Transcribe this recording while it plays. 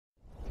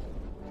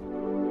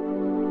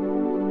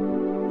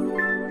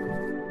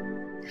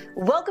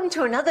Welcome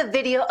to another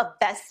video of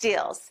Best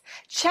Deals.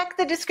 Check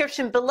the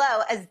description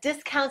below as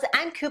discounts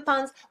and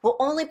coupons will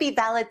only be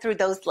valid through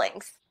those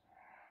links.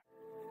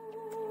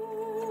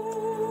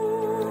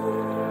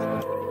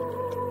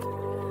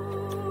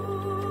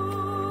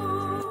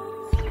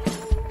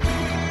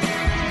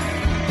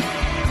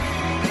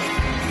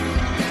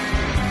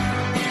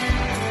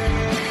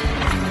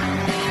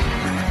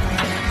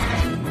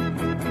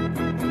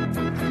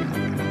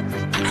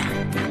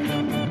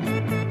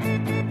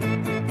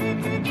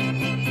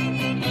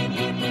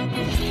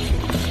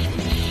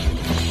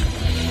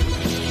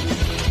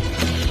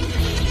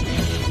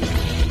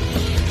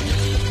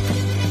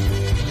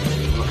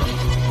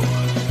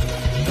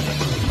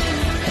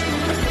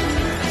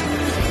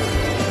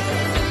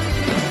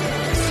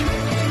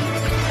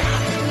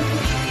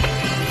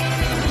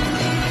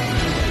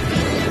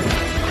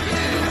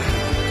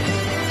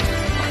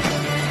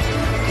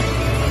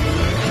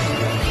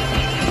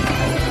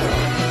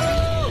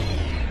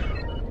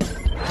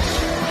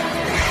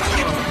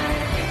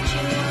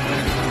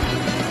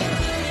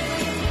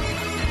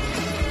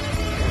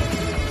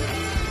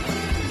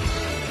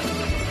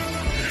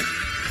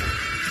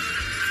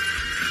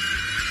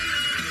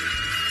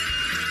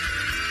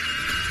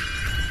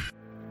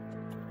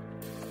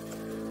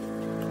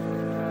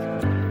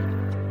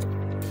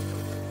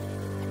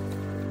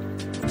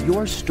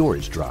 Your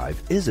storage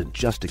drive isn't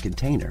just a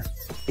container.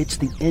 It's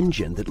the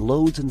engine that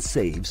loads and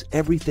saves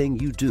everything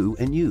you do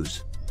and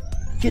use.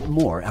 Get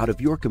more out of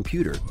your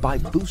computer by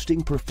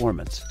boosting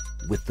performance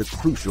with the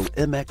crucial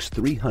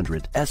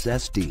MX300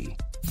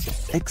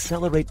 SSD.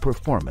 Accelerate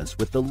performance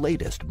with the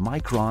latest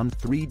Micron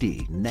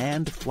 3D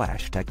NAND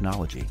flash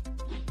technology.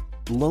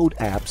 Load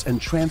apps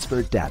and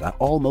transfer data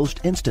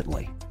almost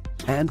instantly.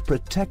 And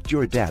protect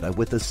your data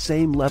with the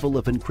same level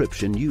of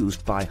encryption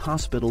used by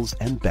hospitals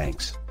and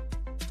banks.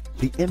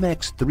 The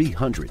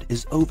MX300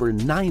 is over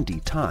 90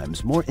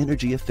 times more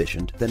energy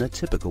efficient than a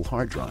typical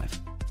hard drive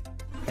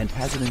and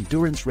has an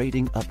endurance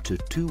rating up to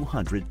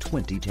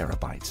 220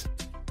 terabytes.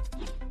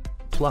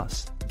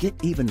 Plus, get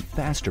even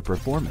faster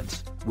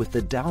performance with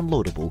the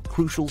downloadable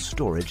Crucial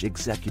Storage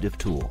Executive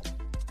Tool.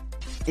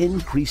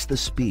 Increase the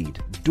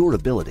speed,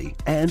 durability,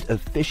 and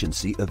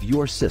efficiency of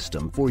your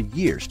system for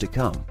years to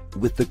come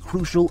with the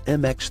Crucial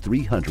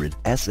MX300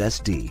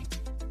 SSD.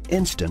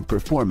 Instant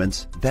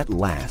performance that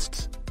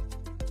lasts.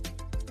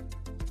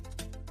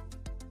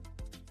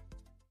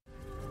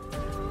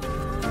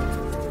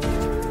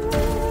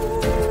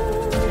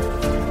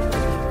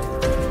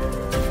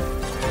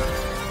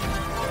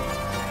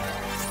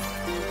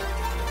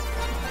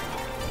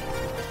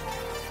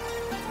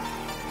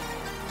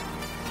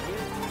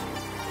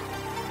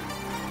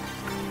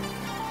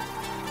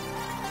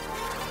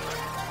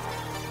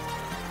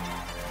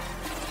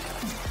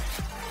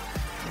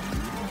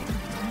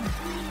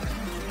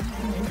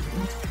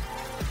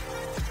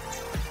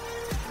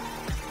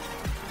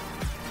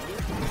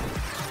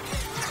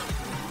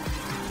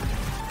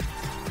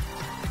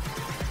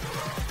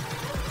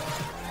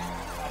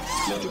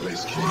 Let the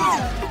bass kick.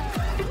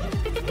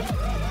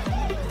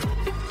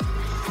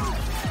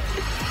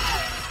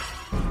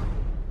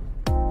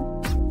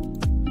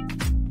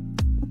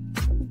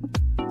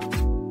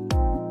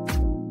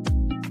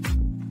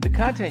 The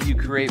content you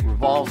create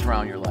revolves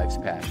around your life's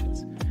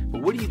passions.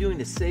 But what are you doing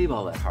to save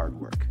all that hard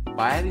work?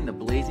 By adding the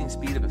blazing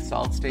speed of a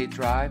solid-state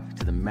drive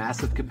to the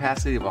massive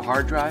capacity of a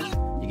hard drive,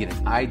 you get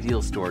an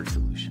ideal storage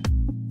solution.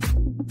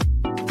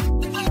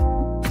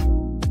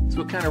 So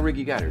what kind of rig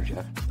you got here,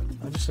 Jeff?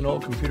 Just an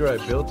old computer I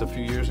built a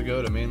few years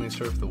ago to mainly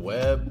surf the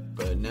web,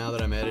 but now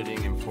that I'm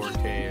editing in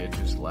 4K, it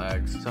just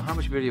lags. So how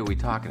much video are we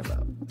talking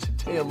about?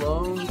 Today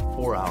alone,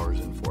 4 hours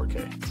in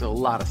 4K. So a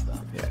lot of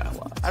stuff. Yeah, a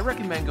lot. I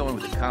recommend going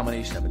with a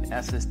combination of an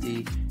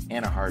SSD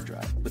and a hard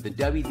drive. With the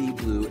WD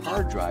Blue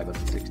hard drive up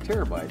to 6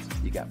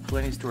 terabytes, you got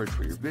plenty of storage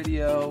for your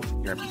video,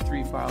 your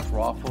MP3 files,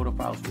 raw photo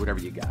files, whatever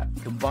you got.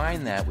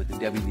 Combine that with the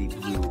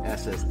WD Blue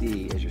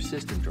SSD as your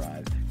system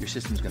drive. Your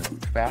system's going to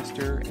boot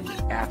faster and your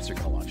apps are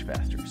going to launch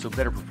faster. So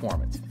better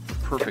performance. The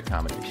perfect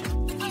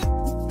combination.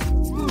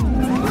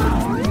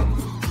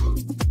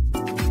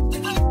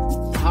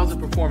 How's it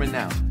performing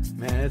now?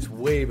 Man, it's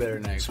way better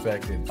than I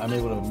expected. I'm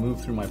able to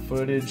move through my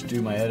footage,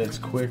 do my edits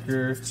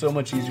quicker, so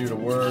much easier to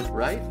work.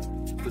 Right?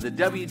 With a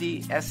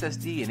WD,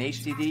 SSD, and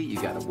HDD, you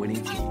got a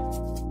winning team.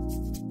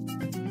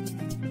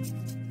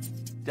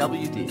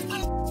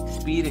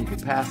 WD, speed and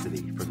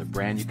capacity from the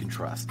brand you can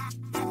trust.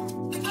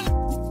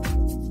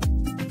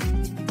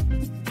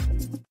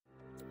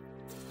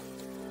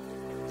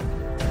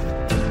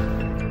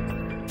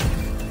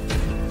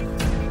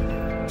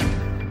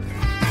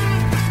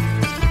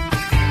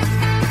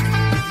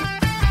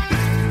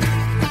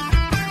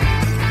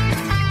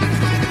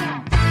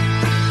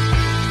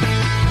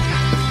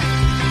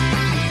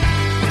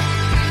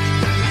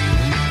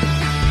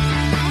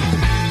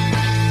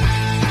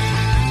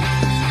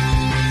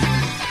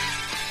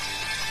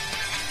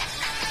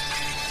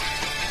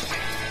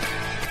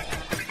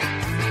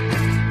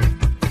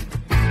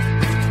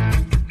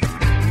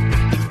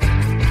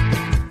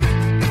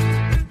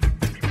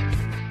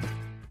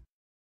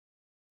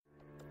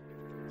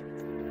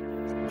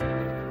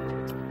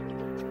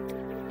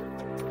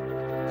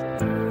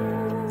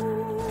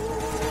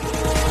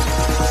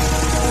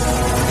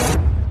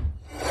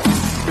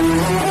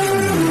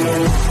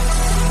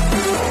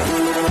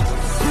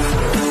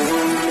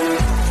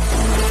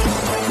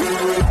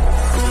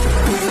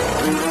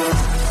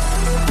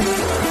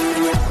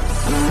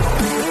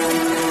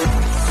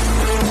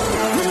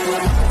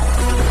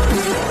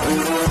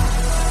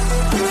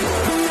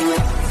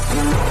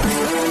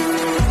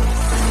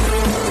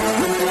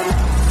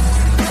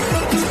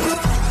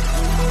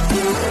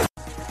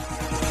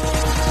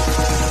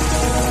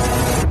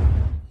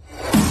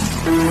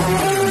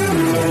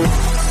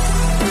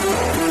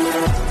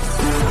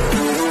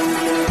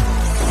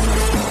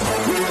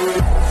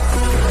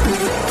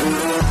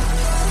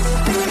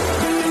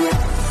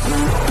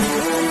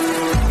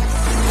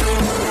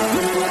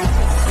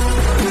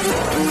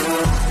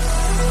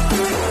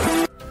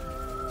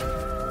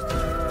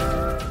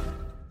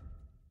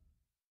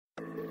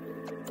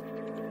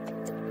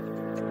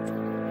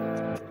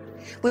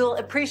 We will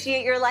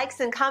appreciate your likes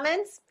and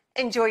comments.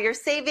 Enjoy your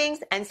savings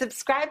and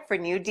subscribe for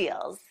new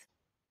deals.